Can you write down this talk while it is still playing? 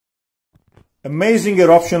Amazing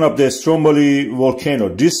eruption of the Stromboli volcano.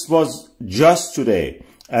 This was just today.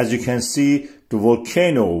 As you can see, the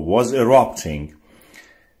volcano was erupting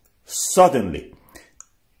suddenly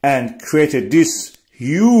and created this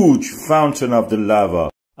huge fountain of the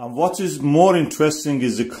lava. And what is more interesting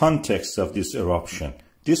is the context of this eruption.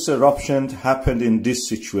 This eruption happened in this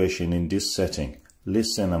situation, in this setting.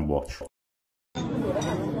 Listen and watch.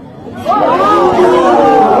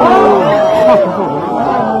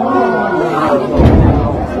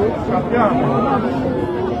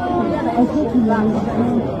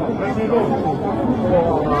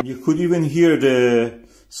 You could even hear the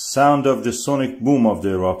sound of the sonic boom of the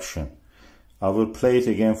eruption. I will play it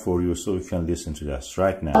again for you so you can listen to that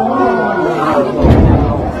right now.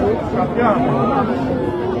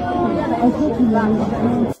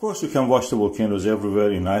 Of course, you can watch the volcanoes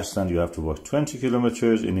everywhere. In Iceland, you have to walk 20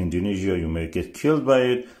 kilometers. In Indonesia, you may get killed by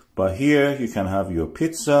it. But here, you can have your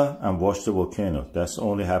pizza and watch the volcano. That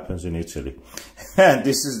only happens in Italy. And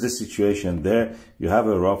this is the situation there. You have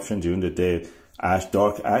eruption during the day,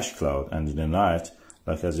 dark ash cloud, and in the night,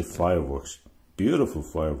 like as if fireworks. Beautiful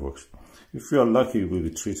fireworks. If you are lucky, you will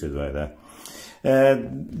be treated like that.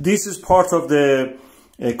 This is part of the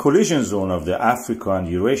collision zone of the Africa and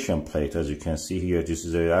Eurasian plate. As you can see here, this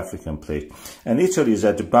is the African plate. And Italy is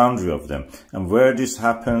at the boundary of them. And where this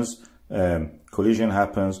happens, collision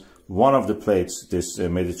happens, one of the plates, this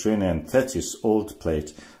Mediterranean Tethys old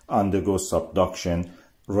plate, undergoes subduction,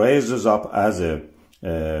 raises up as a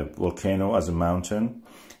volcano, as a mountain,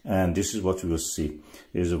 and this is what you will see.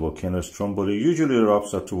 Is a volcano Stromboli, usually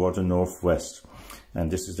erupts up toward the northwest, and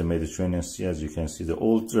this is the Mediterranean Sea. As you can see, the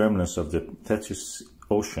old remnants of the Tethys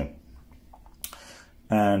Ocean,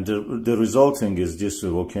 and the resulting is this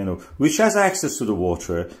volcano, which has access to the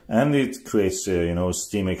water, and it creates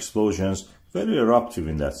steam explosions. Very eruptive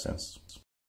in that sense.